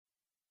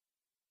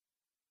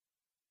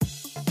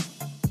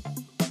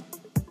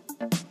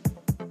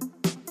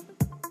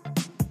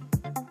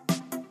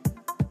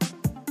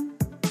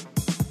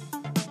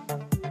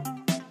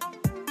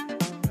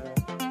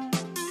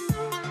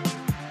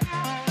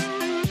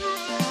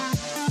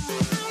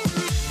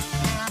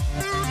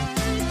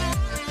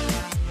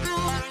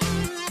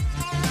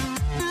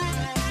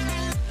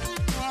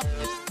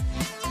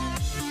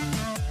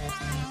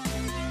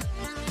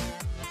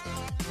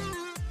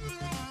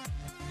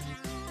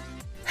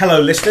Hello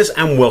listeners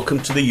and welcome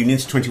to the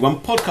Unions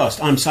 21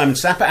 podcast. I'm Simon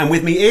Sapper and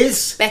with me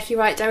is... Becky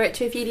Wright,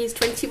 Director of Unions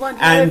 21.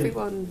 Hello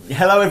everyone.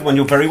 Hello everyone,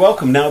 you're very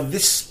welcome. Now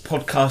this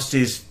podcast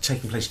is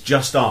taking place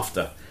just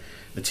after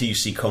the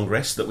TUC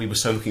Congress that we were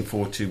so looking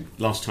forward to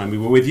last time we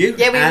were with you.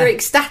 Yeah, we were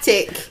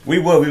ecstatic. We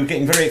were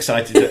getting very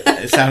excited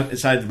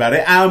about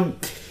it.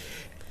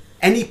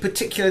 Any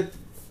particular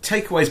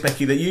takeaways,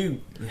 Becky, that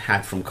you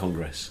had from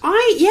Congress? So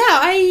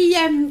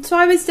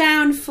I was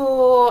down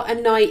for a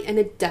night and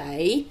a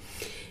day.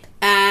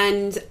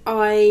 And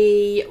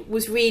I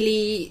was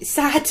really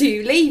sad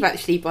to leave,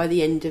 actually, by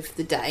the end of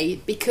the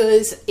day,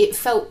 because it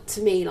felt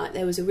to me like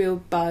there was a real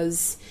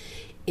buzz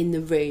in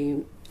the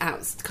room,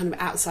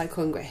 outside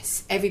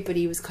Congress.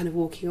 Everybody was kind of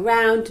walking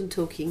around and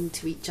talking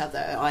to each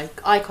other.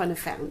 I kind of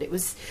found there were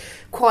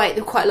quite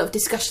a lot of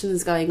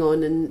discussions going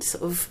on, and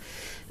sort of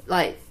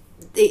like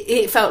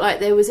it felt like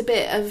there was a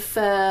bit of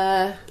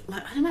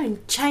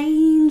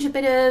change, a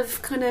bit of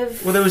kind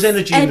of. Well, there was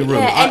energy in the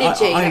room. Yeah,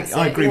 energy.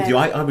 I agree with you.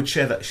 I would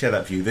share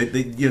that view.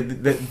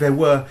 There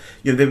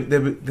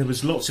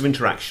was lots of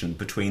interaction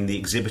between the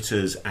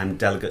exhibitors and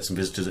delegates and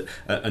visitors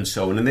and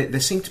so on, and there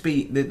seemed to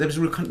be there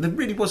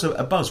really was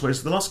a buzz.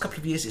 Whereas the last couple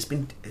of years, it's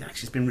been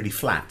really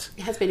flat.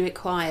 It has been a bit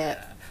quiet,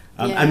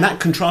 and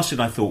that contrasted,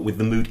 I thought, with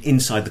the mood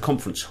inside the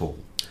conference hall.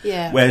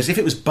 Yeah. Whereas if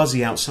it was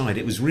buzzy outside,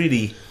 it was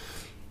really.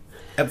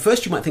 At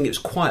first you might think it was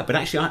quiet, but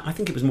actually I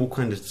think it was more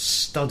kind of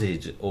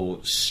studied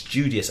or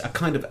studious, a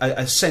kind of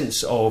a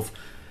sense of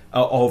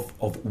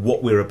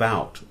what we're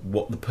about,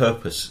 what the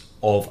purpose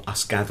of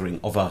us gathering,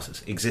 of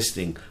us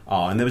existing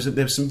are. And there was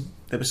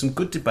some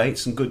good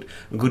debates and good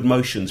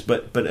motions,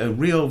 but a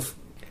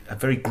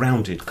very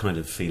grounded kind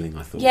of feeling,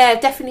 I thought. Yeah,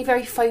 definitely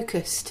very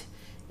focused.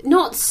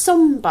 Not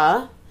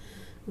sombre,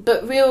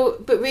 but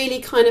really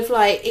kind of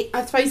like,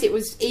 I suppose it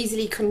was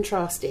easily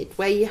contrasted,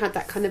 where you had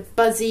that kind of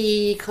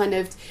buzzy kind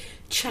of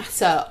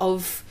chatter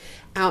of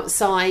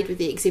outside with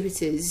the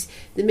exhibitors.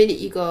 The minute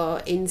you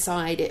got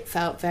inside, it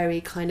felt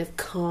very kind of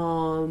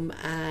calm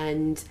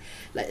and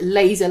like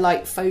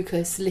laser-like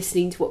focus,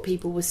 listening to what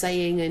people were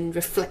saying and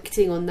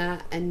reflecting on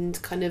that and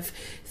kind of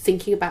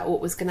thinking about what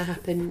was going to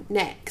happen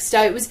next.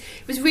 So it was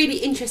really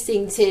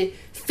interesting to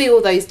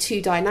feel those two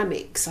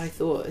dynamics, I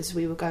thought, as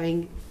we were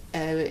going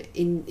as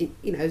we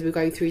were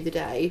going through the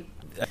day.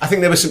 I think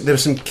there were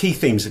some key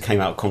themes that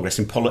came out of Congress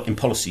in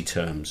policy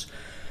terms.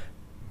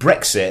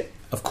 Brexit,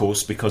 of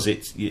course, because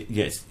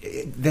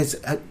there's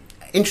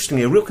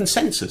interestingly a real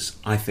consensus,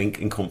 I think,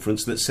 in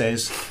conference that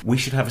says we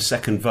should have a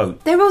second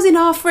vote. There was in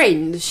our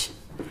fringe.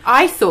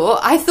 I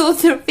thought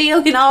the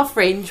feel in our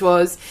fringe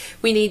was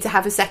we need to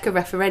have a second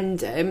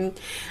referendum,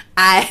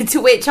 to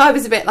which I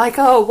was a bit like,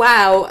 oh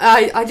wow,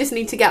 I just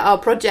need to get our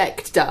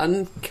project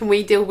done. Can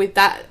we deal with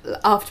that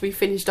after we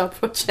finished our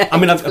project? I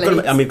mean, I've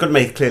got to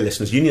make it clear,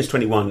 listeners. Unions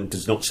 21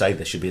 does not say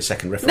there should be a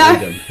second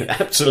referendum. No.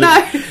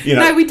 Absolutely,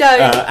 no, we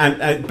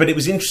don't. But it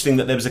was interesting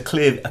that there was a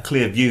clear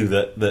view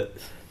that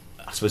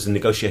I suppose the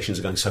negotiations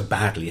are going so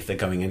badly, if they're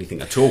going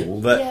anything at all,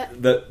 that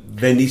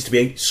there needs to be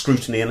a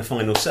scrutiny and a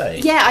final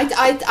say. Yeah,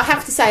 I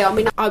have to say, I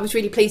mean, I was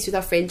really pleased with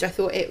our fringe. I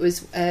thought it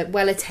was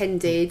well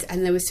attended,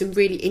 and there were some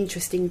really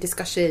interesting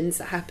discussions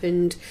that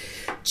happened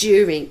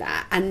during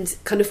that, and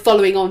kind of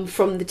following on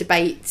from the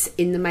debates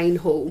in the main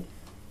hall.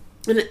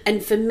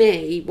 And for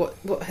me,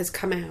 what has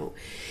come out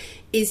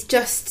is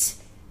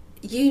just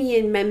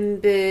union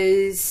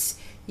members,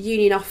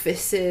 union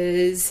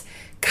officers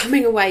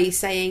coming away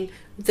saying,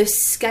 the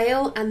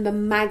scale and the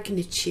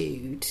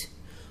magnitude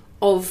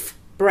of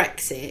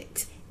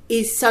Brexit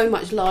is so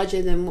much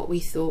larger than what we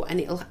thought, and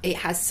it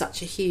has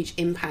such a huge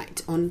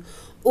impact on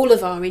all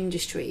of our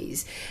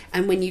industries.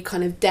 And when you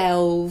kind of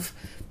delve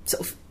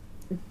sort of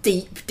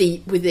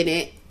deep within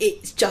it,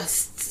 it's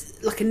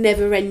just like a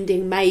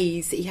never-ending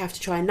maze that you have to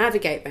try and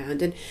navigate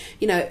around. And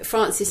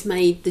Francis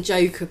made the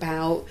joke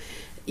about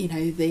the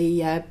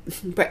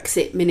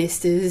Brexit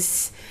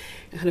ministers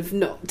kind of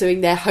not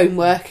doing their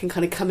homework and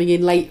kind of coming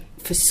in late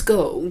for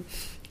school,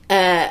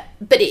 but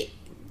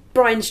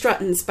Brian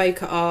Strutton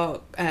spoke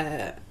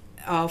at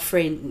our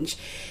fringe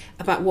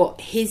about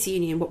what his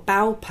union, what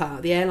BALPA,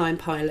 the airline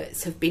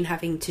pilots, have been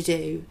having to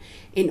do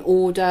in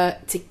order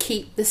to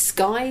keep the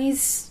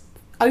skies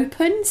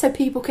open so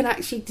people can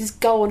actually just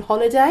go on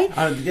holiday.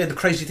 The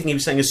crazy thing he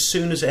was saying, as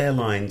soon as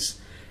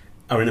airlines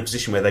are in a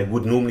position where they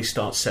would normally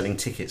start selling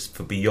tickets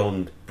for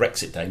beyond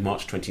Brexit Day,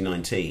 March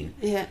 2019,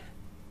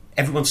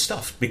 everyone's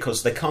stuffed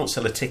because they can't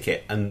sell a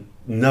ticket and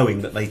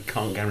knowing that they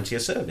can't guarantee a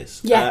service.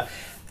 Yeah.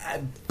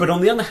 But on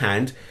the other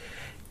hand,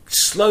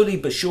 slowly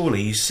but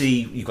surely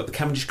you've got the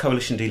Cavendish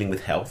Coalition dealing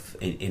with health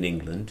in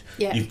England.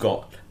 Yeah. You've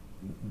got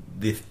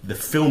the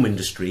film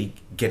industry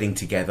getting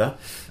together.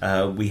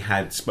 We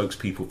had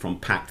spokespeople from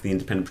PACT, the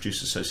Independent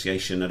Producers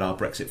Association, at our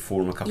Brexit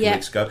forum a couple of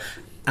weeks ago.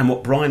 And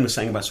what Brian was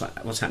saying about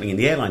what's happening in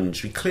the airline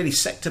industry, clearly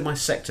sector by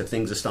sector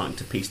things are starting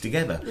to piece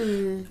together.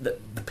 The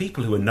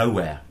people who are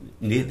nowhere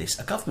near this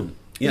are government.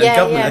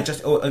 Government are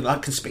just are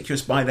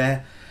conspicuous by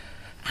their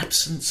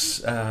absence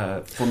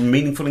from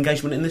meaningful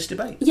engagement in this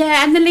debate.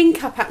 Yeah, and the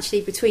link up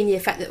actually between the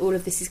effect that all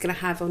of this is going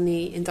to have on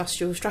the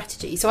industrial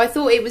strategy. So I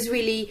thought it was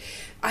really,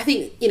 I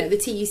think, the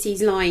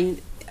TUC's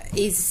line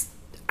is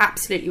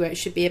absolutely where it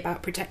should be,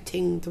 about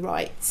protecting the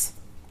rights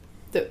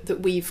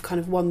that we've kind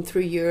of won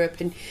through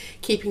Europe, and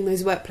keeping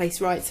those workplace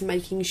rights and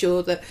making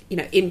sure that,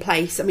 in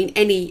place. I mean,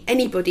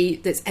 anybody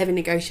that's ever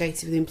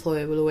negotiated with an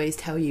employer will always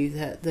tell you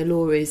that the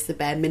law is the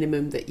bare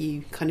minimum that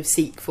you kind of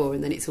seek for,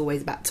 and then it's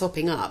always about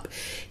topping up.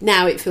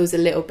 Now it feels a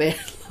little bit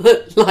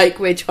like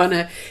we're trying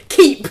to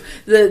keep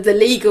the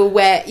legal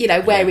where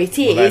it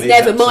is,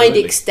 never mind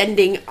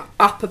extending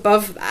up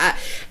above that.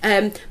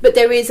 But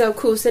there is, of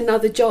course,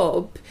 another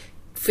job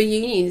for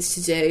unions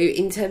to do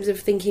in terms of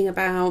thinking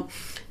about,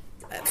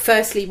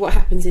 firstly, what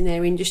happens in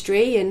their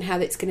industry and how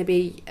it's going to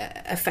be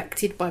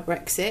affected by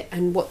Brexit,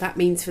 and what that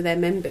means for their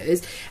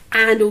members,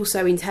 and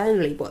also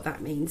internally what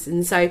that means.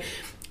 And so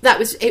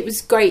it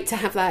was great to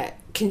have that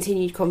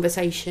continued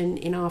conversation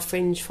in our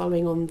fringe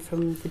following on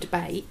from the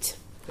debate,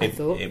 I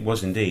thought. It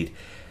was indeed.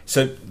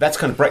 So that's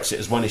kind of Brexit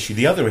as one issue.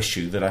 The other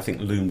issue that I think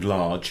loomed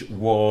large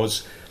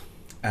was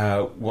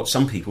what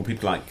some people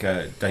like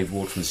Dave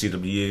Ward from the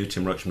CWU,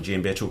 Tim Roach from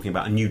GMB, are talking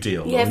about a new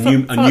deal. Yeah,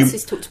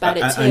 Francis talked about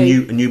it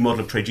too. A new model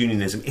of trade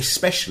unionism,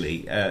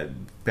 especially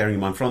bearing in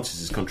mind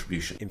Francis's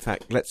contribution. In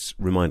fact, let's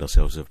remind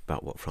ourselves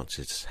about what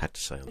Francis had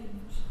to say on it.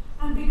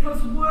 And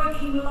because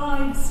working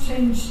lives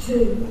change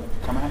too.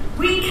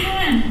 We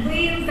can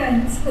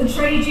reinvent a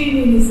trade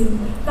unionism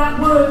that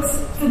works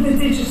for the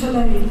digital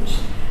age.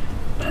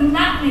 And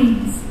that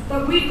means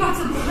that we've got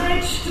to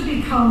pledge to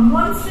become,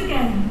 once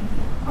again,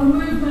 a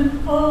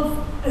movement of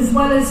as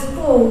well as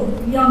for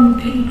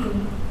young people.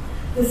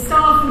 The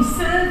staff who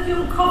serve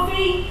your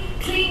coffee,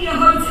 clean your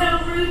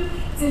hotel room,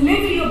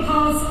 deliver your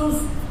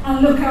parcels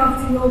and look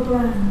after your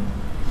brand.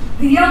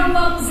 The young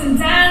mums and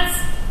dads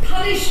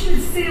punished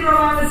with 0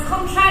 hours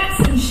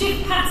contracts and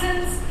shift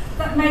patterns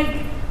that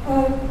make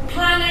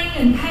planning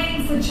and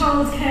paying for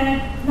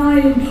childcare nigh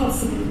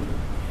impossible.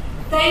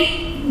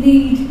 They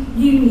need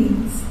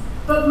unions,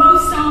 but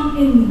most aren't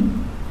in them.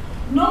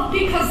 Not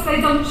because they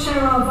don't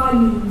share our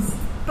values,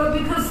 but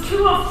because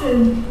too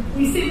often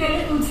we seem a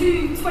little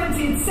too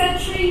 20th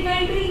century,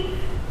 maybe,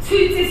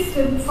 too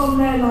distant from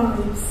their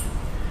lives.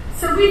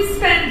 So we've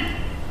spent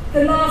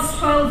the last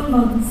 12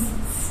 months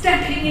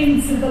stepping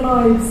into the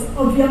lives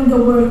of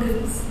younger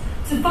workers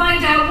to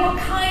find out what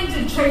kind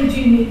of trade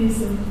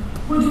unionism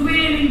would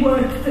really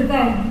work for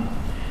them.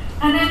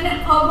 And in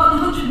our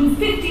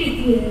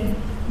 150th year,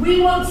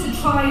 we want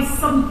to try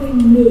something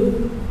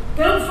new,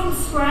 built from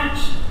scratch,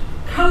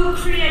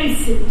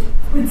 co-created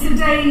with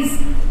today's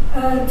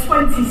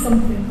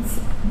 20-somethings.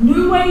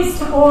 New ways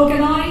to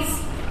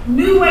organise,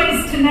 new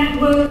ways to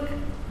network,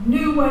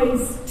 new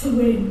ways to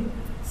win,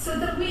 so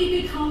that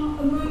we become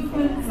a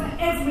movement for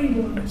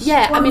everyone.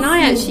 Yeah, I mean, I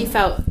actually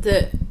felt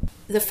that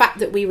the fact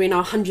that we were in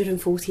our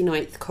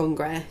 149th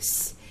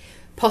Congress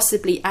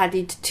possibly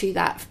added to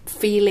that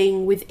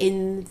feeling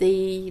within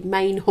the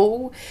main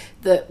hall,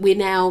 that we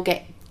now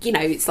get,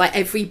 it's like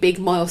every big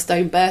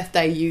milestone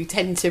birthday, you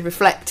tend to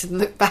reflect and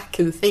look back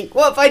and think,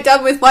 what have I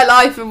done with my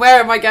life and where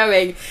am I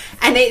going?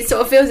 And it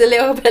sort of feels a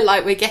little bit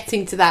like we're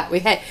getting to that.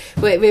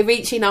 We're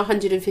reaching our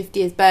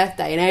 150th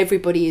birthday, and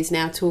everybody is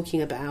now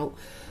talking about,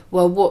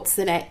 well, what's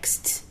the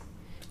next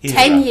era,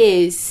 10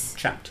 years?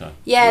 Chapter.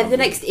 Yeah, the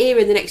next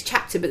era, the next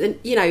chapter. But then,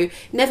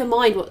 never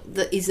mind what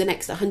is the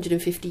next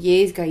 150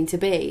 years going to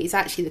be. It's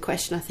actually the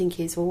question, I think,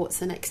 is, well, what's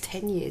the next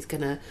 10 years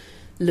going to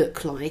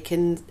look like,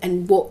 and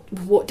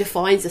what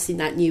defines us in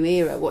that new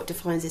era, what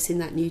defines us in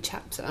that new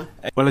chapter.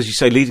 Well, as you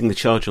say, leading the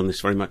charge on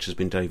this very much has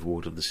been Dave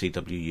Ward of the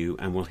CWU,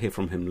 and we'll hear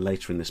from him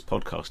later in this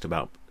podcast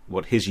about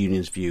what his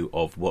union's view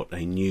of what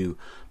a new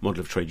model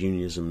of trade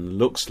unionism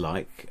looks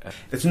like.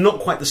 It's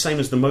not quite the same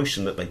as the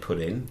motion that they put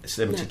in,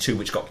 72,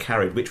 which got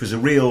carried, which was a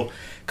real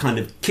kind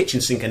of kitchen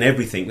sink and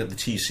everything that the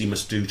TUC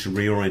must do to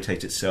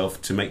reorientate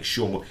itself to make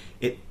sure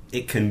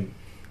it can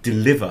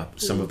deliver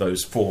some of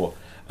those four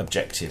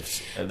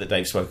objectives that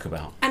Dave spoke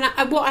about.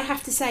 And what I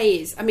have to say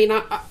is, I mean,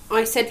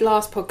 I said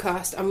last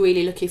podcast, I'm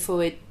really looking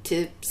forward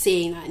to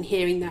seeing that and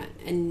hearing that,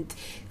 and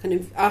kind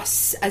of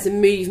us as a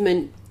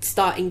movement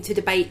starting to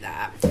debate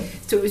that.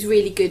 So it was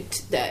really good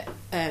that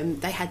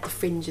they had the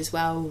fringe as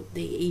well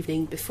the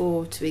evening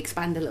before to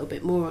expand a little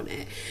bit more on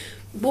it.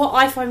 What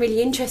I find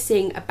really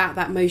interesting about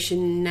that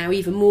motion now,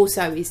 even more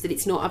so, is that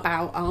it's not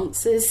about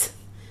answers.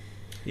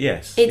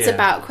 Yes, it's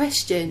about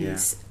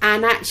questions,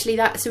 and actually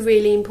that's a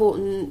really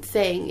important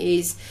thing,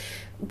 is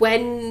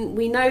when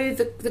we know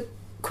the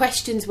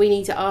questions we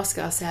need to ask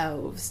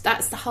ourselves.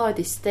 That's the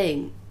hardest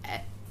thing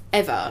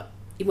ever,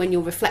 when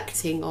you're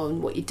reflecting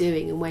on what you're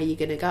doing and where you're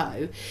going to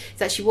go,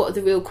 it's actually what are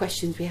the real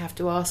questions we have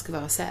to ask of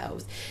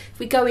ourselves. If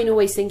we go in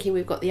always thinking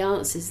we've got the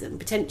answers, then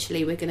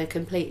potentially we're going to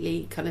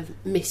completely kind of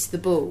miss the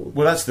ball.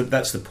 Well,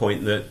 that's the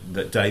point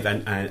that Dave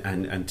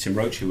and Tim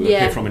Roach, who we'll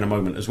hear from in a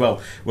moment as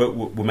well,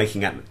 were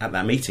making at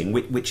that meeting,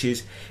 which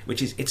is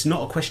it's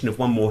not a question of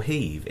one more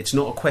heave. It's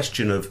not a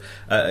question of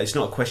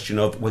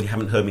well, you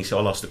haven't heard me, so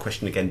I'll ask the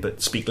question again,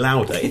 but speak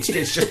louder. It's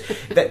just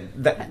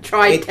that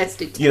tried,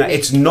 tested, you know,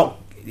 it's not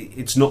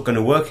going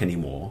to work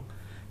anymore.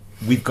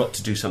 We've got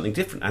to do something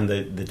different, and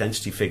the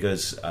density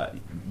figures,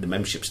 the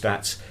membership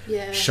stats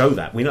show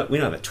that. We know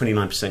that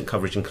 29%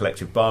 coverage in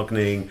collective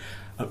bargaining,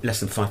 less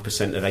than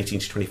 5% of 18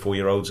 to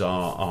 24-year-olds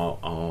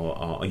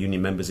are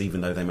union members,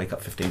 even though they make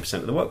up 15%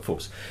 of the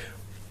workforce.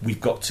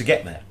 We've got to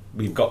get there.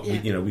 We've got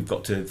we've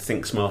got to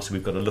think smarter.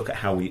 We've got to look at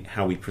how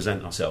we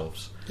present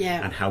ourselves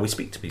and how we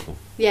speak to people.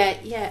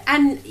 Yeah,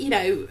 and you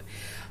know,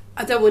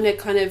 I don't want to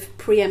kind of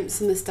preempt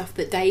some of the stuff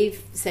that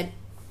Dave said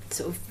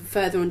sort of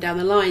further on down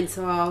the line,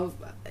 so I'll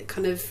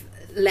kind of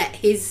let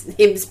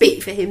him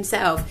speak for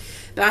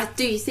himself. But I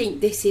do think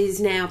this is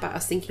now about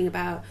us thinking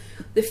about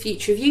the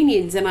future of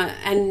unions,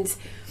 and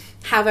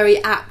how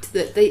very apt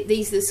that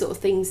these are the sort of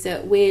things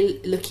that we're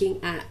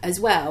looking at as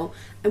well.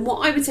 And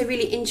what I would say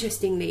really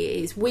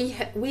interestingly is we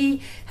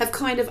have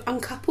kind of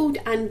uncoupled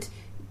and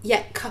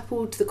yet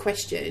coupled the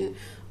question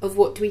of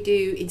what do we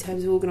do in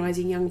terms of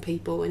organising young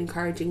people and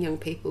encouraging young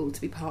people to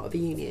be part of a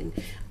union,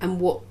 and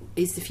what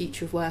is the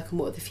future of work and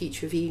what are the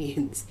future of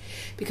unions.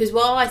 Because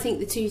while I think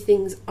the two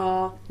things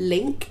are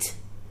linked,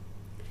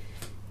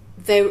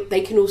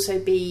 they can also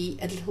be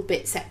a little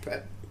bit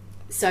separate.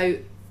 So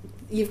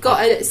you've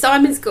got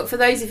Simon's got, for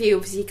those of you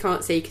obviously you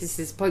can't see because this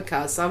is a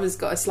podcast, Simon's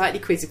got a slightly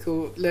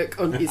quizzical look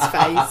on his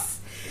face.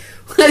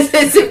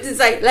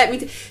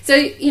 So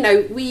you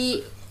know,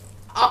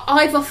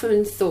 I've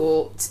often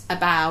thought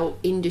about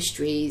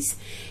industries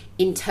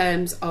in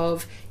terms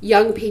of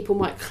young people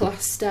might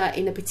cluster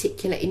in a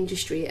particular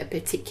industry at a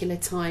particular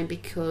time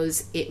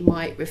because it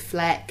might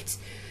reflect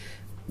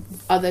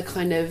other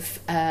kind of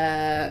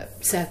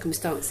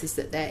circumstances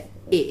that they're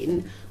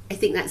in. I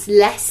think that's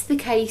less the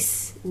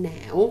case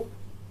now.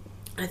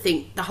 I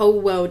think the whole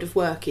world of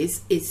work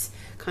is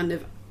kind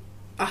of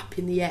up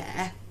in the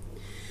air.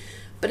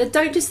 But I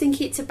don't just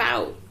think it's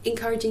about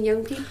encouraging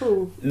young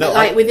people,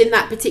 within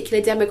that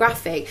particular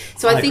demographic.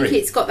 So I think agree.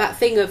 It's got that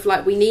thing of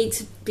like we need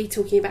to be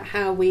talking about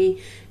how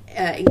we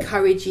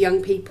encourage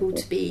young people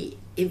to be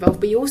involved,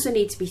 but you also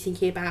need to be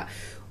thinking about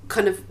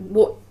kind of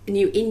what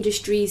new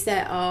industries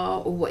there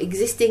are or what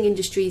existing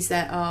industries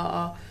there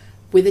are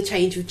with a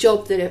change of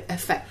job that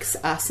affects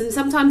us. And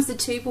sometimes the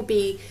two will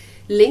be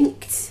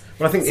linked.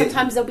 Well, I think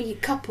sometimes they'll be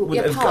coupled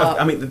apart.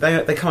 I mean,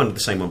 they come under the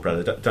same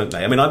umbrella, don't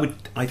they? I mean,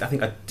 I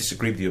think I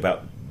disagree with you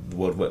about the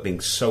world of work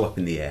being so up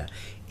in the air,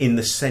 in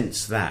the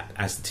sense that,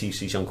 as the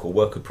TUC's Young Core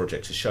Worker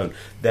project has shown,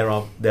 there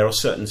are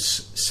certain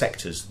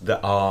sectors that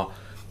are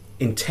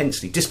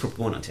intensely,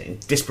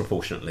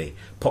 disproportionately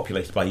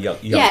populated by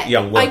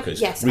young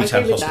workers,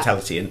 retail,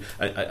 hospitality,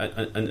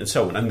 and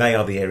so on, and they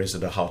are the areas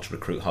that are hard to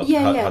recruit, hard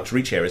to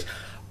reach areas.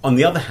 On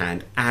the other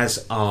hand,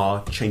 as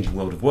our Changing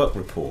World of Work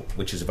report,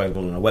 which is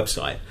available on our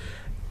website,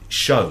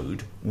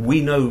 showed,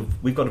 we know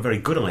we've got a very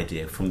good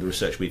idea from the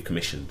research we've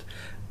commissioned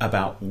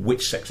about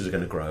which sectors are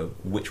going to grow,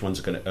 which ones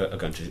are going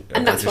to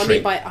and that's what I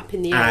mean by up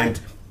in the air.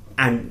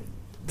 And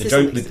the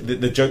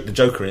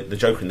joker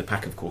in the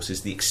pack, of course,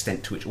 is the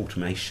extent to which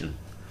automation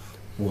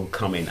will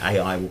come in,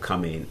 AI will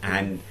come in,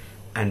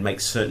 and make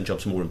certain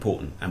jobs more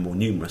important and more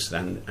numerous,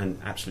 and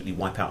absolutely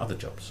wipe out other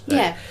jobs.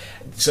 Yeah.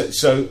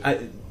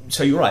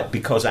 So you're right,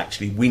 because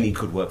actually we need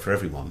good work for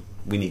everyone.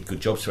 We need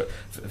good jobs for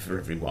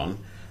everyone.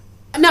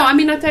 No, I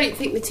mean, I don't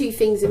think the two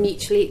things are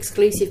mutually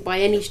exclusive by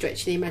any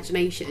stretch of the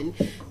imagination,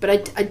 but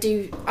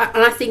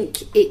I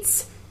think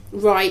it's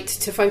right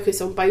to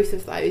focus on both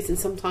of those, and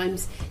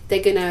sometimes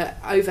they're going to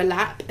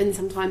overlap and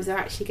sometimes they're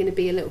actually going to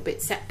be a little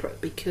bit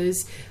separate,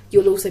 because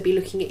you'll also be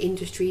looking at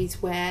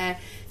industries where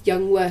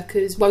young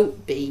workers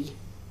won't be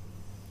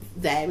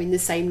there in the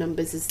same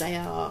numbers as they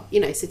are,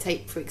 you know. So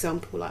take, for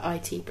example,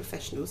 like IT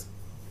professionals.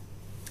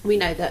 We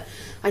know that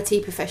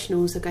IT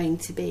professionals are going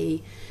to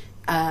be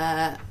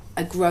a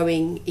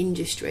growing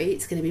industry.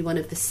 It's going to be one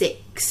of the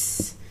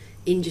 6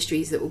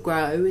 industries that will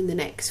grow in the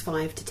next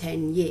 5 to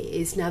 10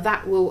 years. Now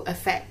that will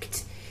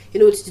affect,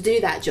 in order to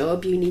do that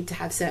job, you need to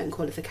have certain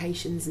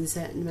qualifications and a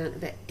certain amount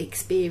of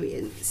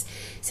experience.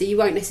 So you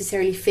won't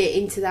necessarily fit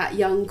into that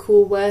young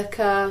core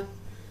worker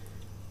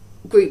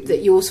group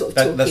that you're sort of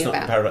talking that's not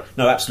about. Paradox.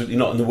 No, absolutely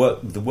not. And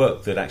the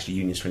work that actually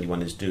Unions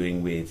 21 is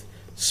doing with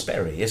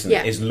Sperry, isn't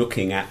it? Is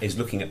looking at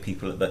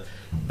people at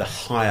the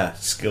higher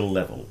skill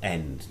level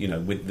end. You know,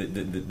 with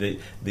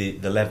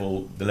the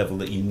level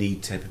that you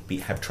need to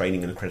have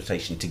training and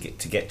accreditation to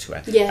get to,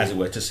 as it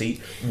were, to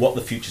see what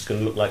the future's going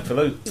to look like for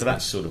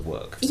that sort of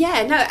work.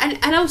 Yeah, no,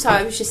 and also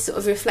I was just sort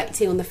of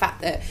reflecting on the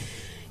fact that,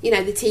 you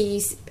know, the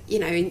TUC, you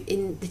know,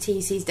 in the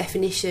TUC's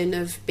definition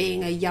of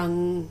being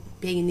in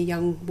the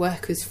Young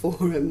Workers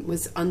Forum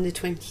was under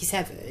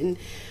 27.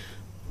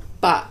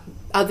 But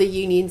other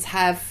unions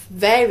have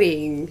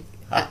varying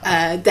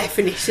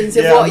definitions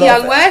of what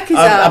young workers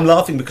are. I'm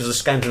laughing because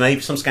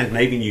some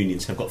Scandinavian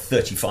unions have got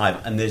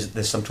 35, and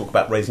there's some talk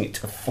about raising it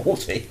to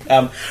 40,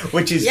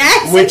 which is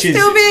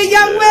still be a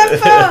young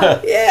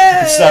worker.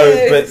 Yeah.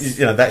 So, but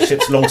that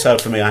ship's long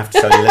sailed for me. I have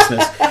to tell you,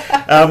 listeners.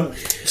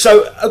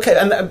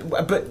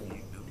 But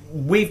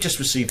we've just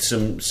received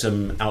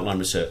some outline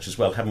research as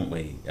well, haven't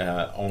we,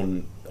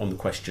 on the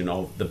question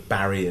of the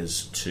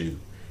barriers to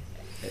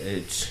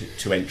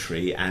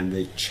entry and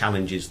the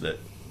challenges that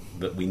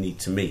we need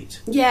to meet.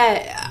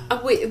 Yeah,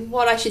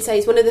 what I should say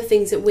is one of the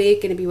things that we're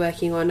going to be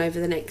working on over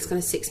the next kind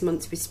of 6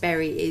 months with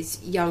Sperry is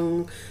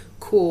young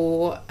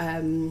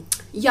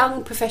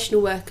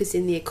professional workers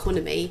in the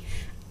economy,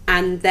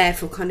 and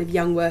therefore kind of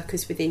young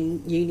workers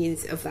within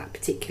unions of that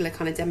particular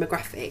kind of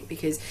demographic,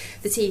 because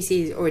the TEC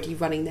is already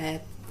running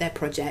their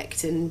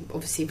project, and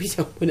obviously we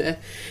don't want to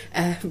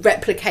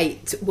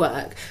replicate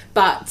work,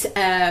 but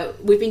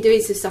we've been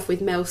doing some stuff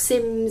with Mel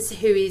Sims,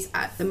 who is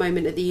at the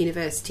moment at the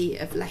University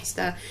of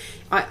Leicester.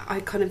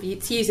 I kind of,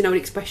 to use an old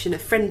expression, a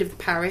friend of the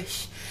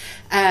parish,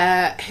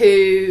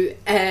 who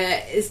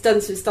has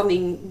done some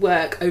stunning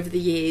work over the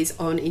years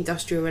on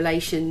industrial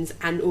relations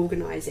and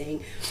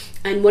organising.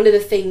 And one of the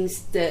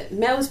things that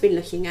Mel's been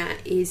looking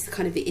at is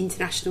kind of the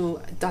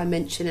international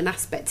dimension and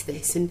aspect to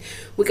this, and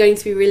we're going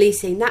to be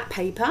releasing that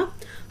paper,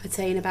 I'd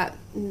say in about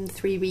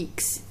 3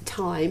 weeks'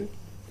 time.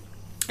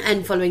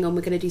 And following on,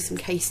 we're going to do some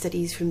case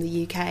studies from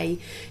the UK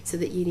so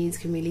that unions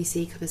can really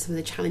see kind of some of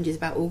the challenges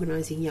about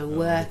organising young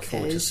workers. I look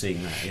forward to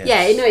seeing that, yes.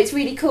 Yeah, no, it's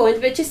really cool.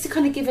 But just to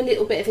kind of give a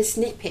little bit of a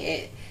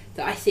snippet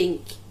that I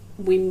think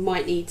we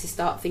might need to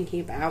start thinking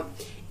about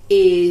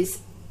is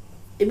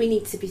we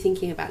need to be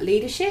thinking about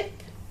leadership,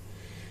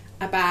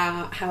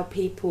 about how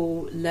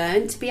people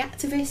learn to be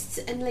activists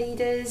and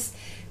leaders,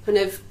 kind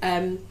of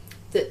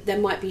that there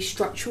might be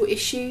structural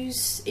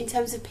issues in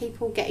terms of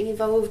people getting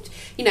involved.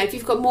 If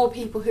you've got more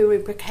people who are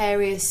in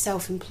precarious,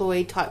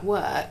 self-employed type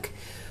work,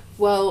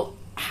 well,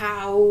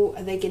 how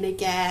are they going to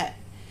get...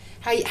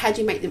 How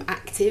do you make them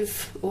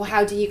active, or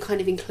how do you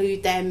kind of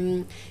include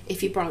them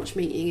if your branch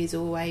meeting is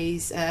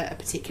always a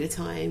particular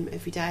time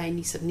every day and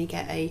you suddenly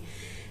get a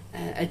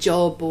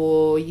job,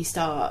 or you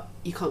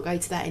can't go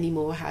to that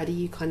anymore? How do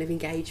you kind of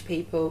engage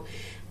people?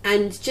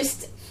 And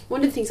just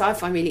one of the things I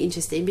find really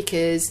interesting,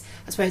 because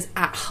I suppose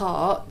at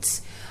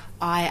heart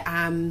I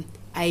am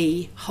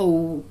a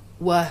whole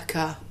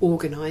worker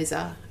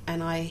organiser,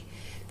 and I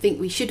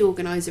think we should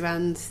organise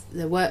around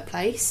the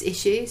workplace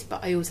issues,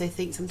 but I also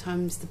think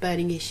sometimes the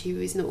burning issue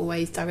is not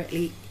always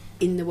directly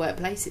in the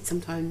workplace, it's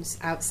sometimes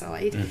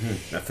outside.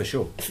 Mm-hmm. For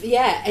sure.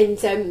 Yeah, and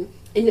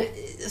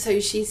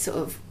so she sort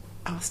of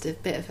asked a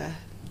bit of a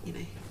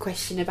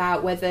question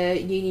about whether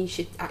unions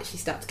should actually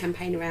start to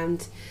campaign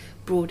around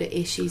broader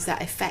issues that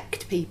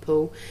affect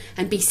people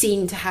and be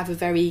seen to have a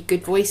very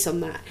good voice on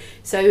that.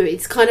 So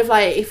it's kind of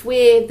like, if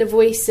we're the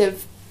voice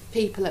of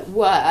people at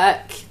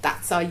work,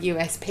 that's our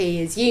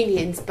USP as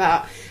unions,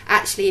 but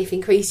actually if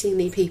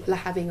increasingly people are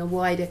having a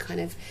wider kind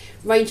of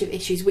range of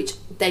issues which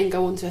then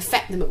go on to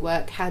affect them at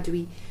work, how do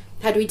we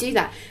do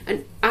that?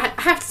 And I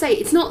have to say,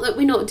 it's not that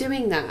we're not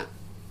doing that.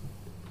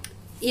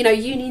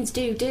 Unions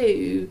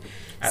do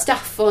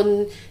stuff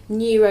on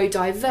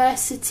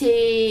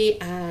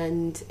neurodiversity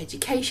and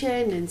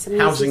education and some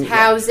housing and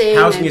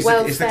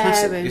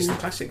welfare. It's the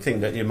classic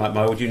thing that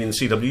my old union, the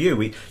CWU,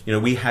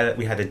 we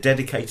had a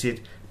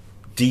dedicated,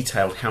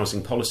 detailed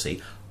housing policy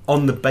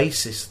on the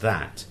basis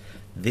that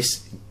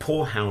this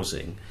poor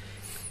housing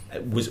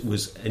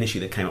was an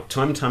issue that came up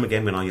time and time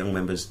again when our young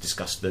members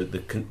discussed the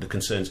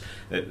concerns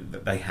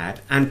that they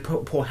had. And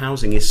poor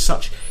housing is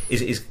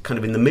kind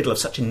of in the middle of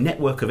such a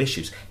network of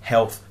issues: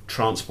 health,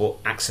 transport,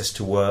 access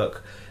to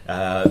work.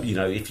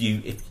 If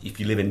you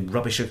live in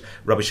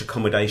rubbish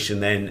accommodation,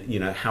 then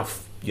how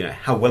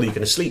well are you going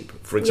to sleep,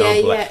 for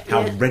example?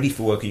 How ready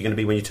for work are you going to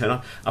be when you turn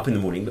up in the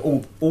morning?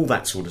 All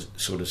that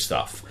sort of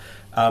stuff.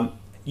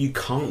 You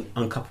can't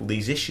uncouple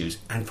these issues,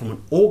 and from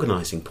an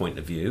organising point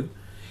of view,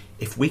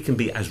 if we can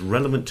be as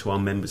relevant to our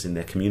members in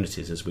their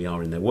communities as we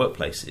are in their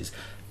workplaces,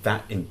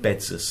 that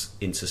embeds us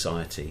in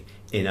society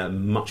in a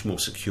much more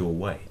secure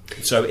way.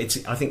 So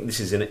I think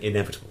this is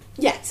inevitable.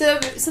 Yeah. So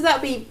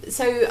that'll be.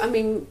 So I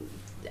mean,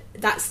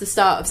 that's the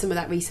start of some of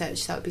that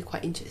research. So it would be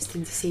quite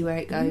interesting to see where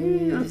it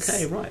goes.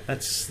 Okay, right.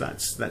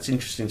 That's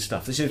interesting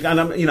stuff. It'd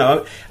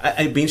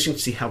be interesting to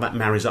see how that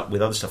marries up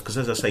with other stuff. Because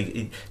as I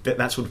say,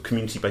 that sort of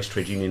community-based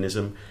trade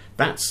unionism,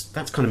 that's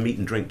kind of meat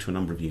and drink to a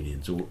number of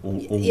unions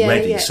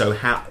already. Yeah.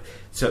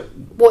 So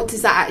what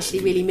does that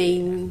actually really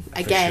mean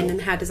again, sure.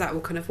 And how does that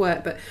all kind of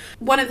work? But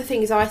one of the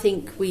things I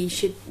think we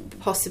should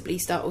possibly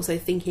start also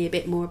thinking a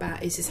bit more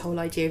about is this whole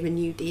idea of a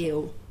New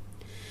Deal,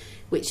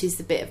 which is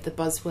the bit of the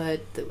buzzword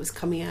that was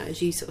coming out,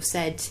 as you sort of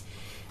said.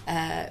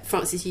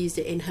 Frances used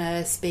it in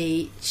her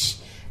speech.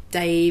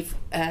 Dave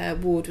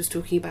Ward was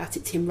talking about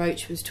it. Tim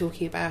Roach was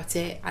talking about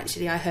it.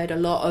 Actually, I heard a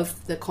lot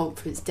of the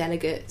conference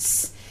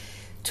delegates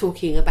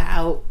talking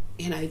about,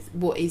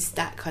 what is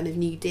that kind of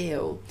New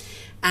Deal.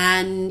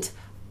 And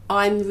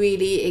I'm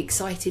really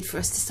excited for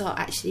us to start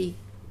actually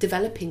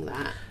developing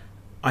that.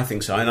 I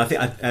think so, and I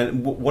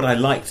think what I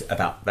liked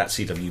about that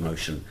CW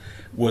motion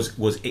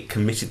was it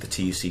committed the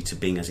TUC to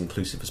being as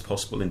inclusive as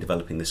possible in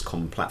developing this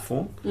common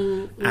platform,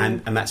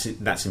 and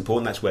that's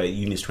important. That's where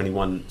Unions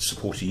 21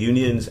 supporter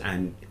unions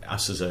and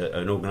us as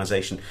an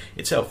organisation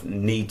itself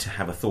need to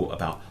have a thought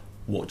about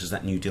what does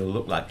that new deal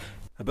look like.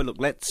 But look,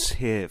 let's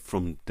hear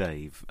from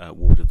Dave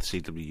Ward of the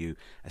CWU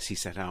as he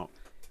set out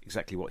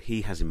exactly what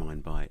he has in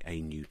mind by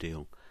a new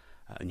deal.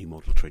 A new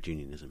model of trade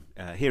unionism.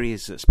 Here he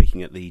is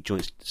speaking at the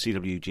joint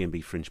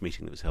CWU-GMB Fringe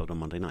meeting that was held on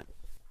Monday night.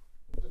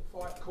 The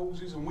fight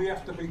causes, and we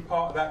have to be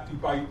part of that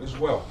debate as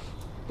well.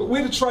 But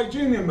we're the trade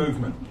union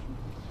movement,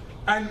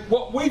 and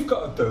what we've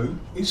got to do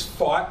is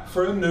fight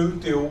for a new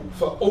deal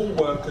for all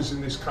workers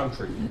in this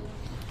country.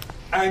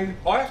 And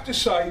I have to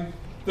say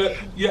that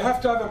you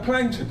have to have a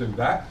plan to do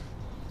that,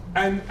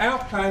 and our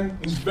plan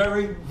is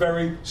very,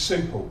 very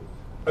simple.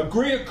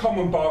 Agree a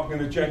common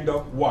bargaining agenda,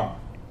 1.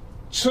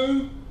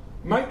 2,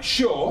 make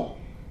sure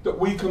that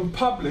we can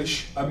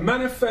publish a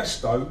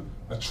manifesto,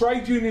 a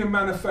trade union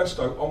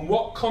manifesto, on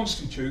what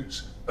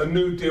constitutes a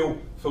new deal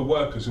for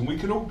workers, and we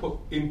can all put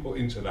input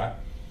into that.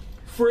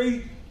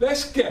 3,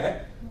 let's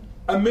get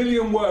 1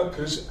 million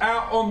workers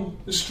out on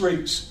the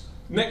streets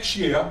next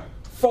year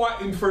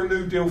fighting for a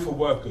new deal for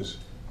workers.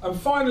 And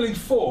finally,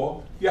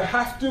 4, you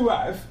have to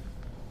have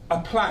a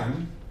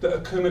plan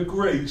that can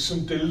agree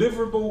some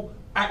deliverable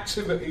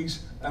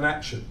activities and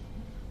action.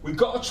 We've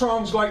got to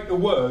translate the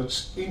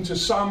words into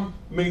some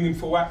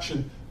meaningful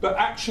action, but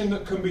action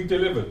that can be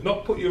delivered,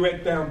 not put your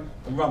head down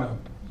and run at them.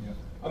 Yeah.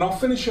 And I'll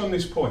finish on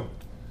this point.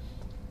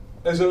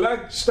 There's a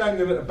lad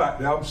standing at the back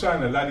there, I'm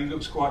saying a lad, he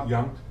looks quite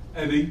young,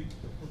 Eddie.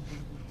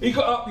 He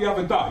got up the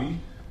other day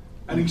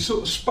and he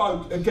sort of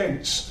spoke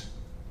against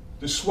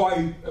the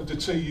sway of the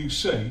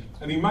TUC,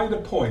 and he made a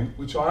point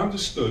which I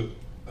understood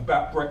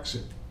about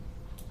Brexit.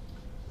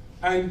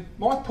 And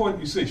my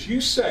point is this: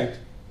 you said,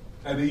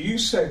 Eddie, you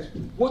said,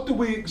 what do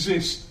we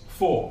exist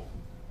for?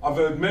 I've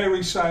heard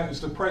Mary say it as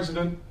the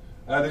president.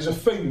 There's a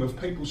theme of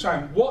people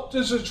saying, what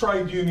does a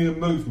trade union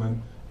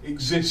movement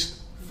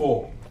exist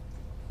for?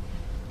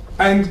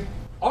 And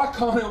I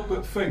can't help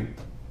but think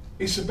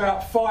it's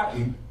about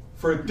fighting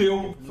for a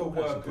deal for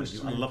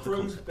workers. I love the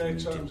concept of new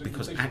deal,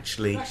 because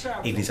actually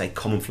it is a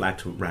common flag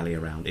to rally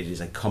around. It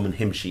is a common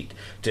hymn sheet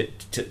to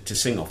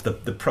sing off.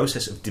 The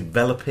process of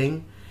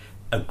developing,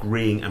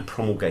 agreeing and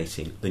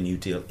promulgating the new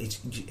deal, it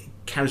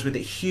carries with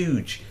it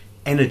huge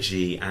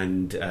energy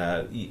and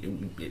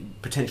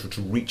potential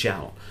to reach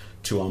out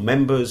to our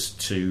members,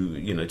 to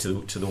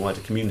the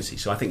wider community.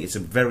 So I think it's a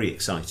very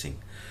exciting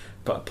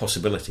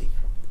possibility,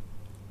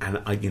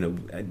 and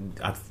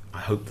I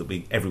hope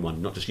that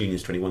everyone, not just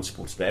Unions 21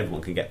 supporters, but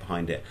everyone can get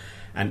behind it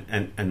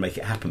and make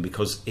it happen,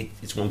 because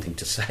it's one thing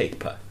to say,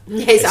 but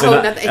it's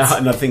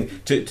another thing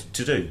to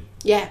do.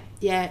 Yeah.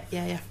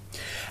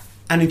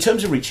 And in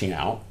terms of reaching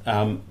out,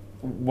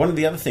 one of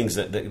the other things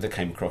that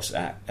came across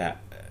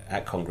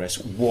at Congress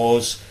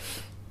was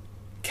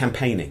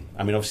campaigning.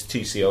 I mean,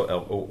 obviously TUC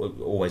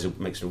always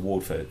makes an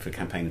award for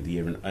Campaign of the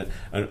Year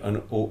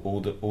and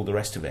all the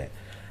rest of it.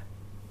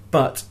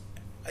 But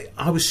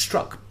I was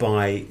struck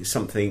by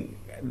something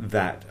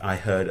that I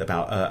heard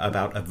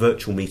about a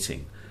virtual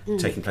meeting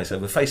taking place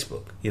over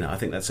Facebook. I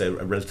think that's a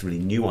relatively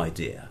new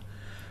idea.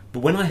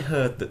 But when I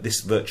heard that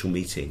this virtual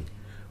meeting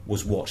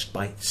was watched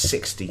by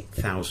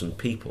 60,000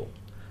 people,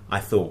 I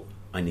thought,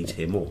 I need to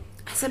hear more.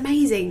 That's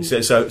amazing.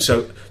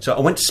 So I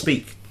went to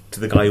speak to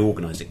the guy who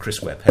organised it,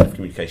 Chris Webb, Head of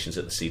Communications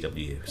at the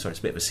CWU. Sorry, it's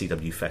a bit of a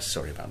CW fest,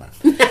 sorry about that.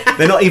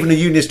 They're not even a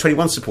Unions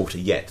 21 supporter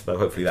yet, though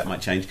hopefully that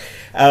might change.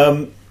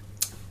 And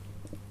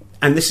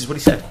this is what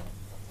he said.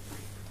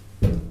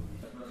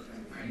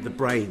 The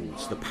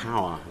brains, the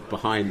power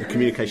behind the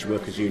Communication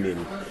Workers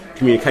Union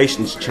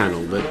communications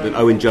channel that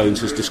Owen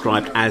Jones has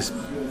described as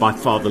by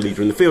far the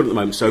leader in the field at the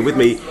moment. So with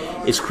me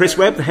is Chris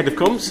Webb, the head of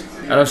comms.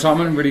 Hello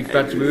Simon, really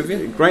glad to be with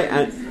you. Great,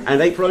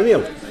 and April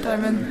O'Neill.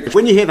 Diamond.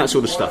 When you hear that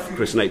sort of stuff,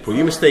 Chris and April,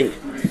 you must think,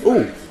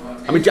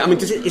 I mean,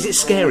 is it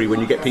scary when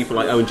you get people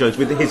like Owen Jones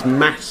with his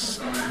mass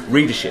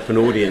readership and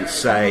audience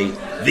say,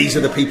 these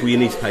are the people you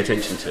need to pay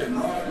attention to?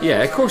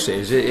 Yeah, of course it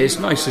is. It's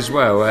nice as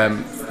well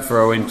for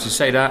Owen to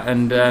say that,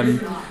 and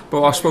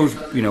but I suppose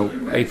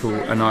April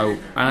and I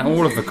and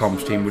all of the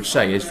comms team would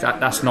say is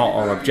that's not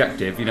our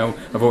objective.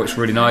 Although it's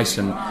really nice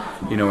and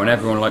and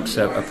everyone likes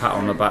a pat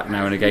on the back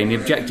now and again. The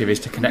objective is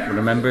to connect with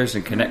the members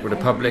and connect with the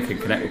public and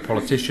connect with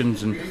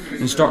politicians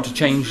and start to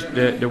change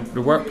the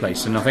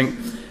workplace. And I think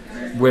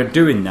we're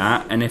doing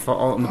that. And if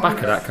on the back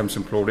of that comes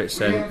some plaudits,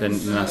 then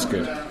that's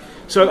good.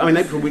 So, I mean,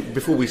 April,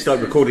 before we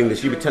start recording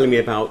this, you were telling me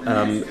about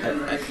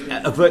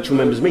a virtual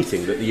members'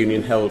 meeting that the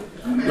union held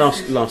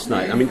last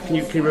night. I mean, can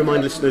you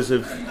remind listeners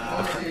of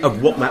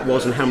what that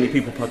was and how many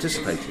people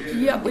participated?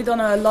 Yeah, we've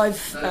done a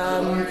live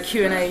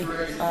Q&A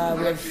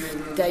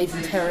with Dave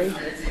and Terry,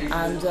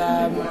 and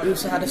we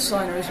also had a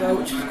signer as well,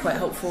 which was quite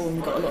helpful, and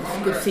we got a lot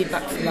of good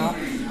feedback from that.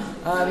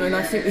 And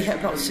I think we hit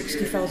about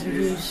 60,000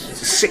 views.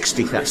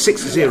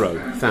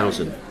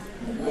 60,000.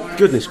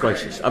 Goodness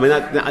gracious! I mean,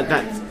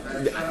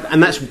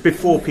 and that's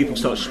before people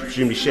start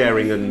presumably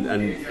sharing and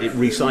it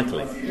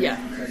recycling. Yeah.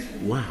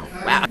 Wow,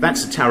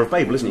 that's the Tower of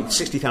Babel, isn't it?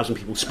 60,000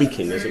 people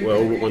speaking, as it were,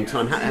 all at one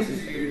time.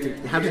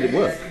 How did it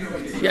work?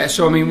 Yeah,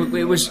 so I mean,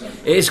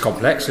 it is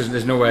complex.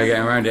 There's no way of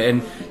getting around it.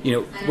 And you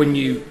know, when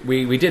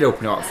we did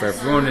open it up for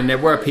everyone, and there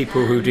were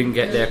people who didn't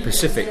get their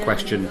specific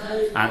question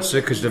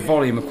answered because the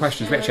volume of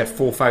questions. We actually had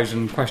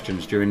 4,000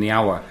 questions during the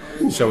hour,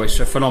 so it's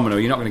phenomenal.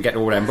 You're not going to get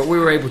all of them, but we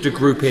were able to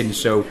group in.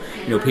 So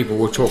you know, people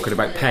were talking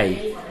about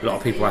pay. A lot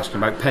of people asking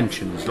about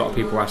pensions. A lot of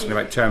people asking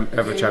about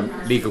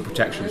legal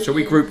protection. So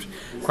we grouped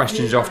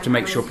questions off to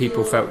make sure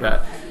people felt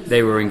that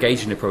they were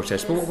engaged in the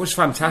process. But what was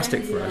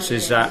fantastic for us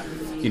is that,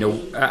 you know,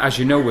 as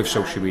you know, with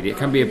social media, it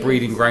can be a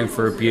breeding ground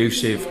for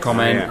abusive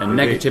comment and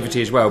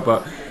negativity as well.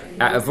 But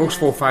out of those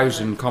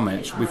 4,000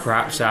 comments, we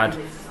perhaps had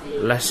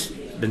less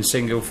than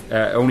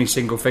only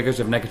single figures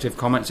of negative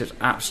comments. It's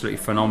absolutely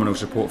phenomenal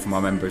support from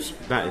our members.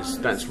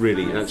 That's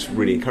really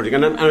encouraging.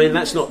 And I mean,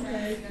 that's not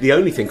the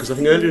only thing, because I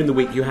think earlier in the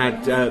week you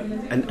had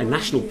a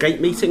national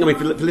gate meeting. I mean,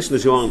 for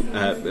listeners who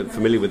aren't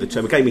familiar with the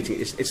term, a gate meeting,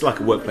 it's like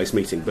a workplace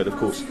meeting, but of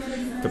course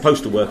for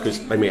postal workers,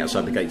 they meet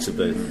outside the gates of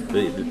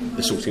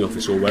the sorting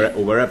office or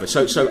wherever.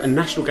 So a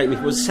national gate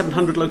meeting was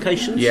 700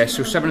 locations? Yeah,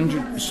 so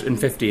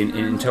 750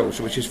 in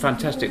total, which is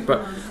fantastic.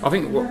 But I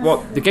think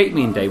what the gate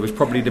meeting day was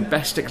probably the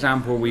best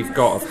example we've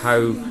got of how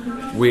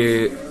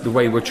the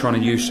way we're trying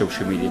to use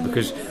social media,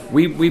 because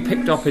we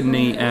picked up in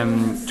the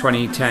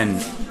 2010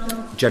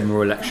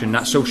 general election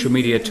that social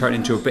media turned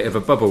into a bit of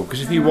a bubble,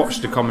 because if you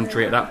watched the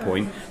commentary at that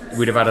point,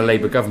 we'd have had a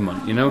Labour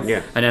government, you know?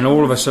 Yeah. And then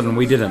all of a sudden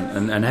we didn't,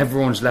 and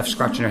everyone's left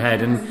scratching their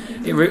head, and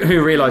we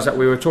realised that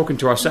we were talking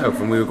to ourselves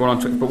and we were going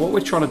on Twitter. But what we're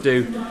trying to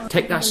do,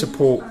 take that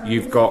support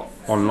you've got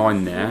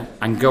online there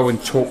and go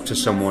and talk to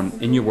someone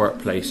in your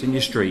workplace, in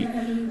your street,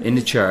 in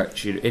the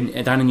church,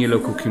 down in your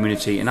local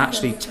community, and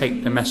actually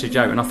take the message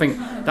out. And I think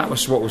that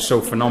was what was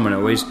so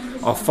phenomenal, is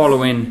our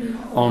following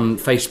on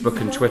Facebook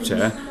and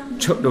Twitter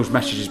took those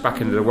messages back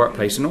into the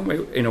workplace, and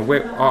you know,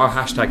 our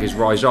hashtag is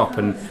Rise Up,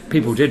 and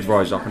people did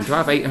rise up, and to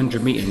have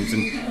 800 meetings,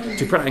 and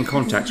to put that in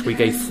context, we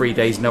gave 3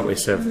 days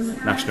notice of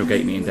National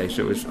Gate Meeting Day,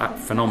 so it was a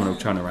phenomenal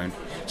turnaround.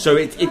 So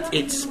it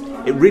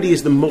really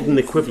is the modern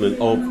equivalent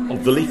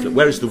of the leaflet.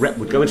 Whereas the rep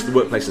would go into the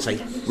workplace and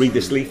say, read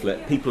this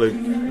leaflet, people are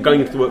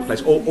going into the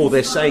workplace, or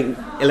they're saying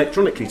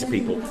electronically to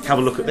people, have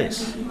a look at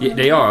this. Yeah,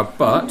 they are,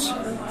 but,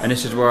 and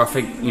this is where I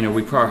think, you know,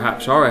 we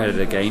perhaps are ahead of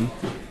the game,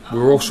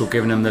 we're also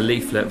giving them the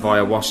leaflet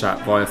via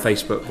WhatsApp, via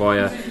Facebook,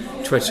 via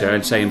Twitter,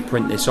 and saying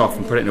print this off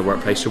and put it in the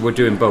workplace. So we're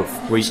doing both.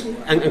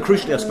 And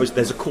crucially, I suppose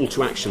there's a call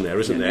to action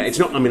there, isn't there? It's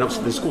not. I mean,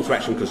 obviously there's a call to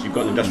action because you've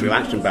got an industrial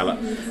action ballot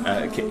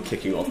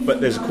kicking off,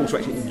 but there's a call to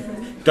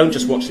action. Don't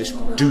just watch this.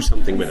 Do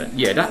something with it.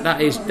 Yeah,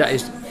 that is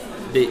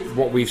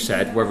what we've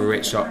said. Whether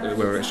it's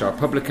our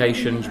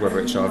publications, whether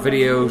it's our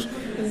videos,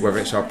 whether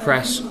it's our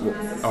press,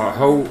 our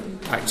whole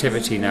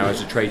activity now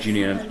as a trade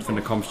union from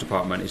the comms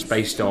department is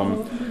based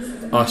on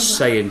us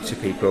saying to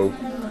people,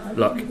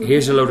 look,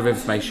 here's a load of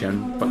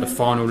information, but the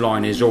final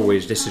line is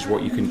always, this is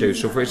what you can do.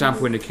 So, for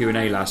example, in the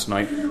Q&A last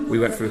night, we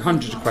went through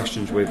hundreds of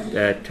questions with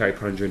Terry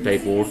Pullinger and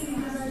Dave Ward,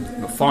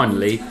 but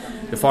finally,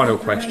 the final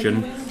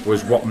question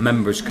was what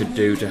members could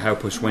do to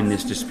help us win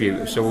this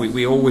dispute. So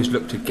we always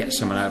look to get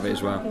someone out of it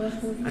as well.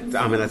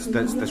 I mean, that's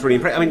really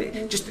impressive. I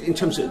mean, just in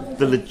terms of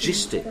the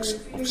logistics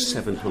of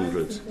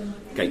 700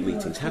 gate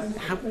meetings, how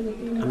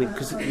I mean,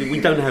 because we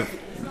don't have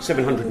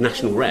 700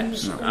 national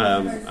reps. No. I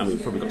mean,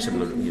 we've probably got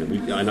 700. You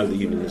know, I know the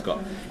union has got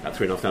about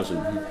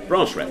 3,500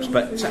 branch reps,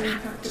 but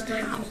just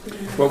how?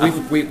 Well,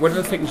 one of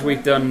the things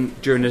we've done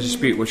during the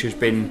dispute, which has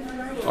been,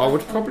 I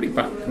would probably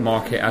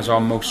mark it as our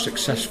most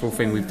successful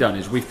thing we've done,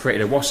 is we've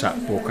created a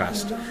WhatsApp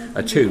broadcast,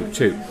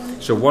 two.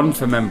 So one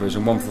for members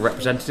and one for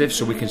representatives,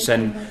 so we can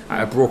send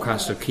out a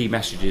broadcast of key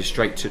messages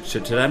straight to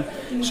them.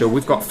 So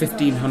we've got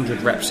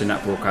 1,500 reps in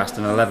that broadcast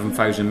and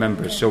 11,000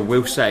 members. So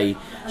we'll say,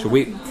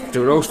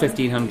 those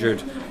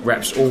 1,500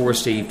 reps all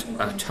received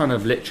a ton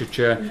of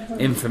literature,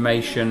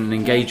 information and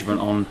engagement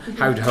on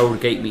how to hold a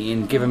gate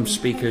meeting, give them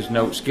speakers'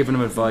 notes, giving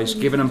them advice,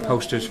 giving them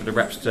posters for the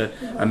reps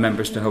and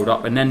members to hold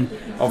up. And then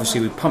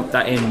obviously we pumped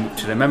that in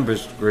to the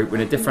members group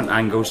in a different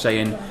angle,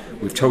 saying,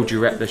 we've told your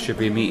rep there should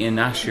be a meeting,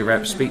 ask your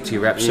rep, speak to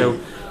your rep. So,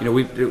 you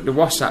know, the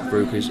WhatsApp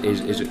group is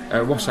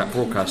WhatsApp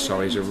broadcast,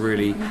 is a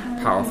really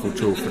powerful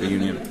tool for the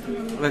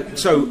union.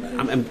 So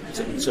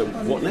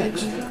what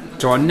next?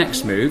 So our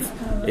next move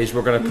is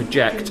we're going to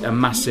project a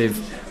massive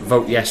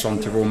Vote Yes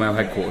onto Royal Mail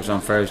headquarters on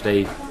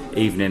Thursday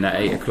evening at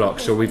 8 o'clock.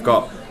 So we've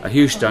got a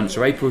huge stunt.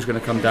 So April's going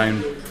to come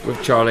down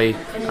with Charlie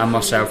and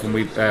myself, and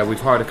we've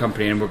hired a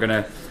company, and we're going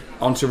to,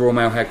 onto Royal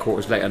Mail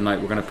headquarters late at night,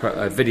 we're going to put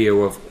a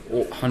video of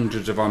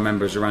hundreds of our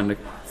members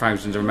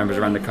thousands of members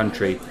around the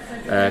country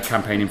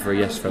campaigning for a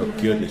yes vote.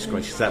 Goodness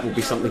gracious, that will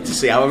be something to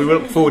see. I mean, we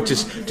look forward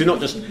to not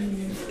just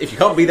if you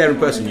can't be there in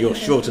person, you're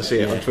sure to see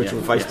it on Twitter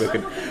and Facebook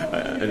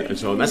and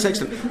so on. That's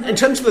excellent. In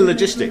terms of the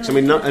logistics, I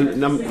mean,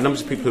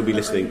 numbers of people who'll be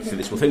listening to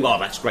this will think, "Oh,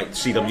 that's great.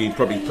 CW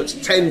probably puts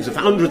tens of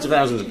hundreds of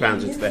thousands of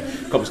pounds into their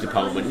comms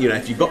department. You know,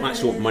 if you've got that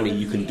sort of money,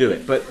 you can do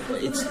it." But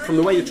it's from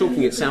the way you're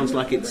talking, it sounds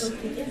like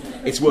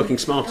it's working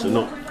smarter,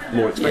 not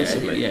more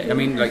expensively. Yeah. I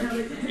mean, like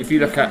if you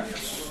look at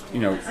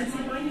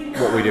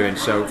what we're doing,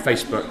 so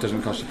Facebook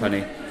doesn't cost a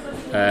penny.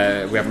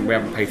 We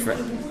haven't paid for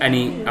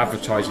any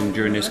advertising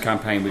during this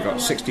campaign. We've got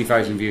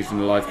 60,000 views on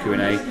the live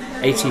Q&A,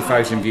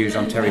 80,000 views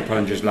on Terry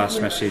Pullinger's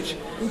last message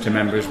to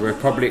members. We're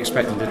probably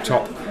expecting to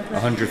top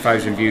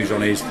 100,000 views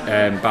on his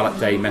ballot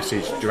day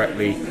message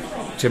directly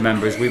to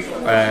members.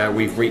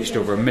 We've reached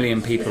over 1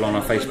 million people on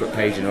our Facebook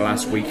page in the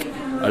last week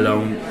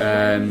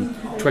alone.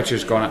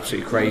 Twitter's gone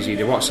absolutely crazy,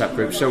 the WhatsApp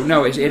group. So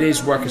no,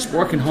 it's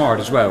working hard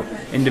as well.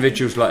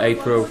 Individuals like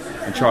April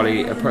and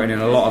Charlie are putting in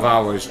a lot of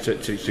hours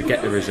to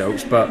get the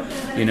results, but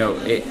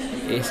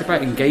it's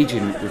about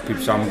engaging with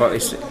people, Simon.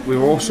 But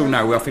we're also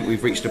now, I think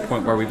we've reached a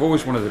point where we've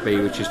always wanted to be,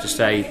 which is to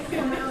say,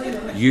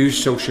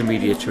 use social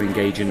media to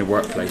engage in the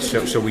workplace.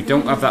 So we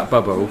don't have that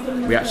bubble.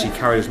 We actually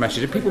carry those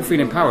messages, and people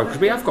feel empowered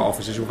because we have got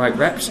offices without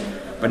reps,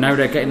 but now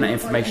they're getting that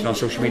information on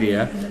social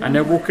media and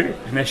they're walking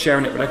and they're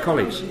sharing it with their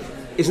colleagues.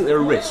 Isn't there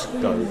a risk,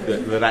 though,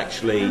 that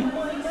actually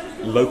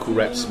local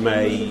reps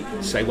may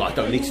say, "Well, I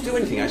don't need to do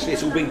anything. Actually,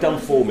 it's all being done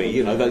for me."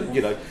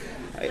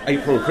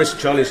 April and Chris and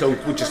Charlie and so on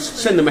would just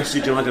send the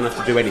message, and I don't have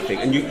to do anything.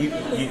 And you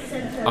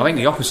I think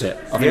the opposite.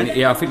 I think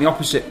the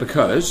opposite,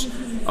 because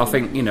I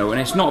think and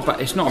it's not a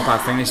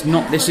bad thing.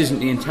 This isn't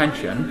the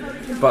intention,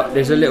 but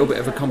there's a little bit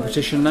of a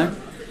competition now.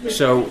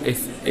 So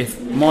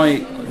if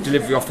my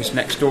delivery office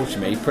next door to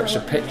me puts a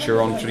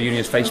picture onto the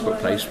union's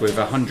Facebook page with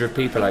 100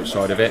 people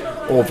outside of it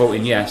all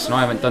voting yes, and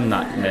I haven't done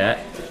that yet,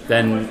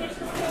 then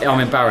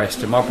I'm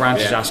embarrassed, and my branch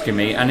is asking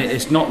me, and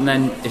it's not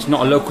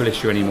a local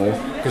issue anymore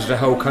because the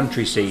whole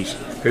country sees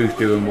who's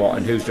doing what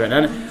and who's doing.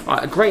 And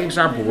a great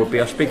example would be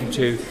I was speaking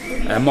to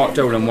Mark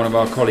Dolan, one of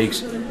our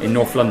colleagues in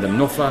North London.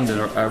 North London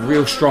are a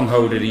real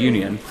stronghold of the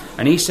union,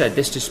 and he said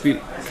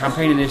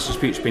campaigning this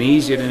dispute's been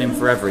easier than him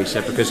forever. He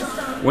said, because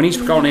when he's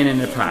gone in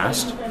the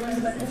past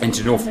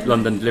into North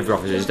London delivery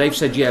offices, they've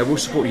said, "Yeah, we'll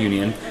support the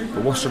union,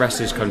 but what's the rest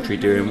of this country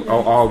doing?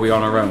 Or are we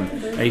on our own?"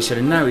 And he said,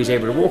 and now he's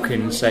able to walk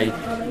in and say,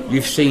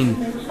 "You've seen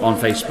on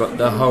Facebook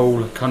the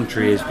whole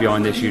country is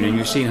behind this union.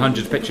 You've seen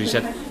hundreds of pictures." He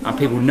said, and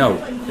people know.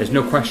 There's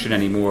no question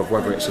anymore of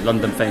whether it's a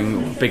London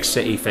thing or a big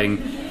city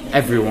thing.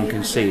 Everyone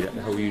can see that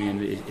the whole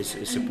union is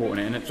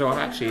supporting it. And so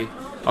I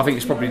think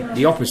it's probably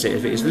the opposite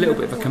of it. It's a little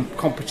bit of a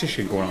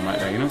competition going on right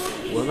there,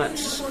 Well,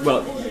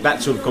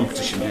 that sort of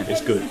competition is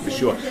good, for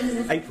sure.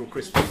 April,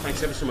 Chris,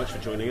 thanks ever so much for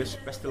joining us.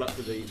 Best of luck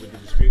with the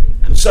dispute.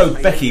 And so,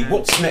 Becky,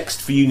 what's next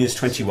for Unions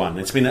 21?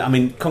 It's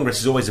been, Congress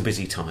is always a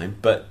busy time,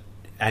 but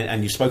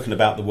and you've spoken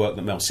about the work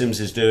that Mel Sims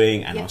is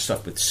doing and our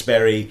stuff with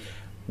Sperry.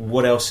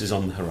 What else is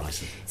on the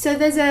horizon? So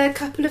there's a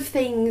couple of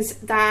things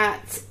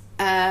that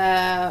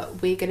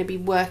we're going to be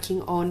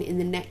working on in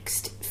the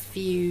next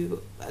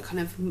few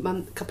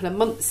couple of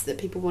months that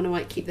people want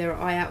to keep their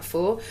eye out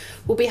for.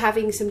 We'll be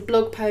having some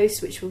blog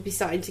posts which will be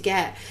starting to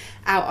get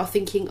out our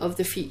thinking of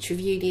the future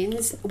of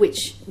unions,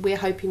 which we're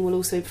hoping will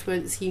also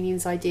influence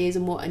unions' ideas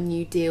on what a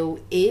new deal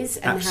is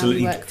and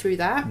Absolutely. how we work through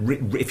that.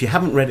 If you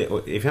haven't read it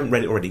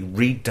already,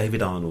 read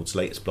David Arnold's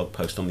latest blog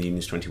post on the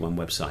Unions 21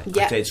 website.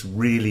 Yeah. It's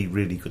really,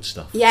 really good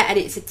stuff. Yeah, and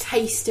it's a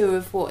taster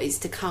of what is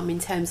to come in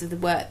terms of the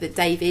work that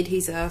David,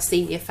 who's our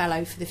senior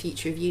fellow for the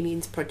Future of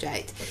Unions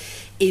project,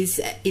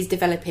 is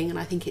developing, and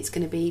I think it's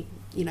going to be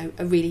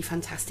a really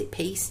fantastic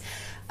piece.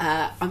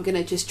 I'm going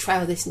to just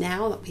trail this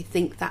now that we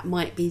think that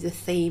might be the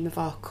theme of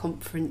our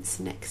conference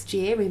next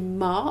year in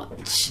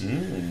March.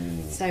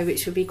 So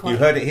which will be quite... You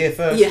heard it here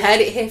first. You heard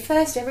it here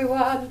first,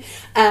 everyone.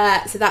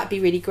 So that'd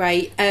be really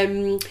great.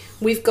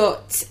 We've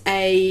got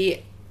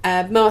a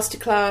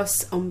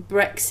masterclass on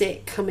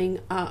Brexit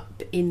coming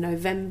up in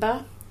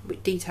November.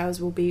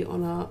 Details will be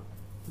on our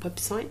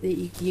website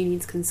that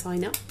unions can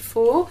sign up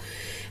for.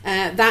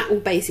 That will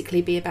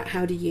basically be about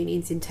how do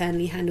unions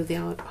internally handle the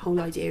whole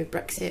idea of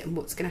Brexit and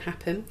what's going to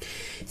happen.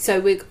 So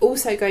we're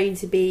also going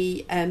to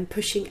be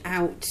pushing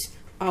out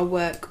our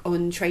work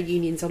on trade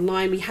unions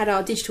online. We had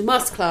our digital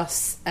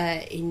masterclass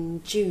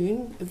in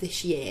June of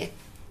this year,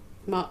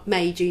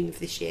 May-June of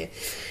this year,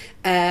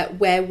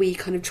 where we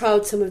kind of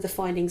trialled some of the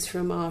findings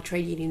from our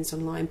trade unions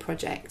online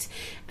project,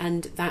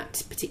 and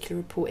that particular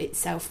report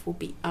itself will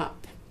be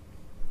up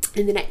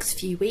in the next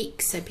few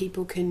weeks, so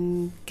people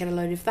can get a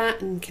load of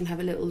that and can have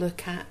a little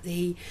look at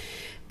the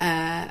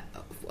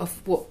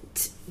of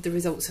what the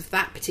results of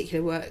that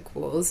particular work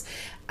was,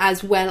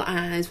 as well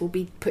as we'll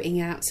be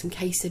putting out some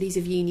case studies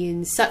of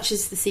unions such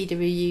as the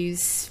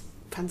CWU's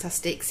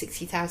fantastic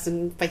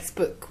 60,000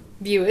 Facebook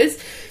viewers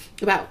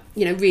about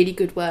really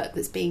good work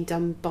that's being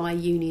done by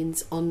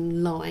unions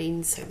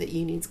online, so that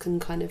unions can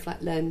kind of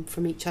learn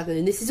from each other.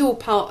 And this is all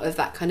part of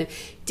that kind of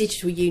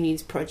digital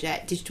unions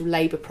project, digital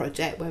labour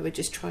project, where we're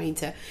just trying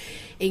to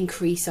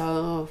increase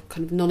our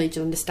kind of knowledge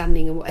and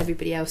understanding of what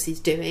everybody else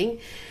is doing.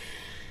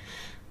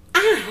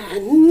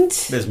 And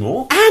there's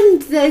more.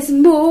 And there's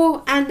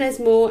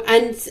more.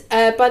 And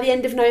by the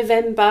end of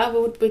November,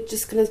 we're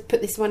just going to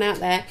put this one out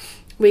there.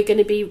 We're going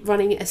to be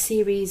running a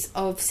series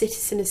of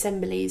citizen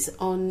assemblies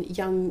on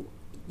young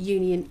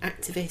union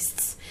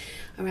activists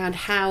around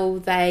how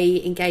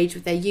they engage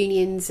with their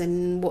unions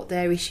and what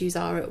their issues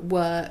are at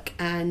work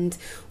and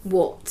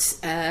what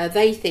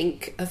they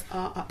think of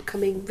our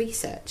upcoming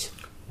research.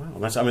 Wow,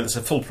 that's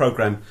a full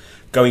programme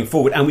going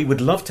forward, and we would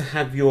love to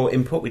have your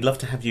input. We'd love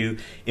to have you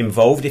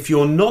involved. If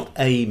you're not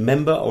a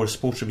member or a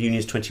supporter of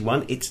Unions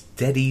 21, it's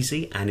dead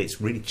easy and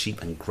it's really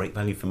cheap and great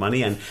value for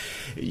money. And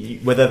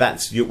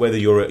whether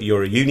you're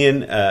a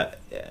union, a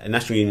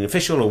national union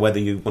official, or whether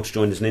you want to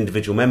join as an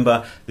individual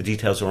member, the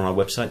details are on our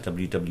website,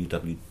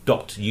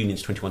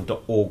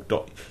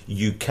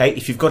 www.unions21.org.uk.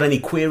 If you've got any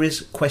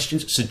queries,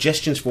 questions,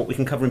 suggestions for what we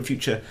can cover in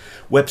future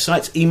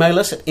websites, email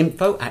us at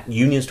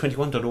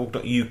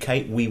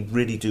info@unions21.org.uk. We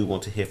really do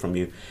want to hear from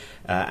you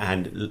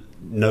and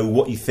know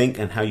what you think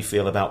and how you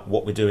feel about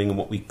what we're doing and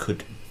what we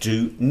could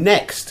do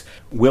next.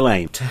 We'll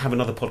aim to have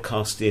another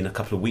podcast in a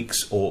couple of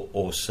weeks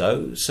or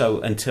so.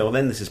 So until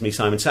then, this is me,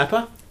 Simon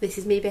Sapper. This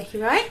is me, Becky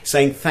Wright.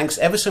 Saying thanks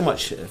ever so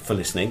much for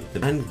listening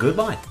and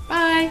goodbye.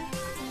 Bye.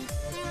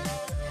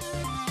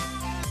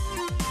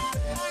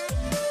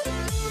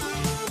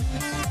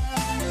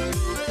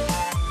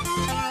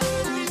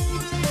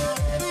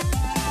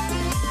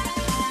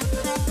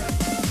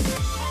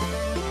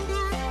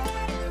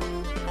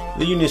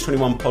 The Unions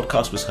 21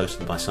 podcast was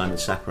hosted by Simon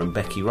Sapper and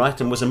Becky Wright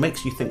and was a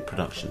Makes You Think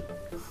production.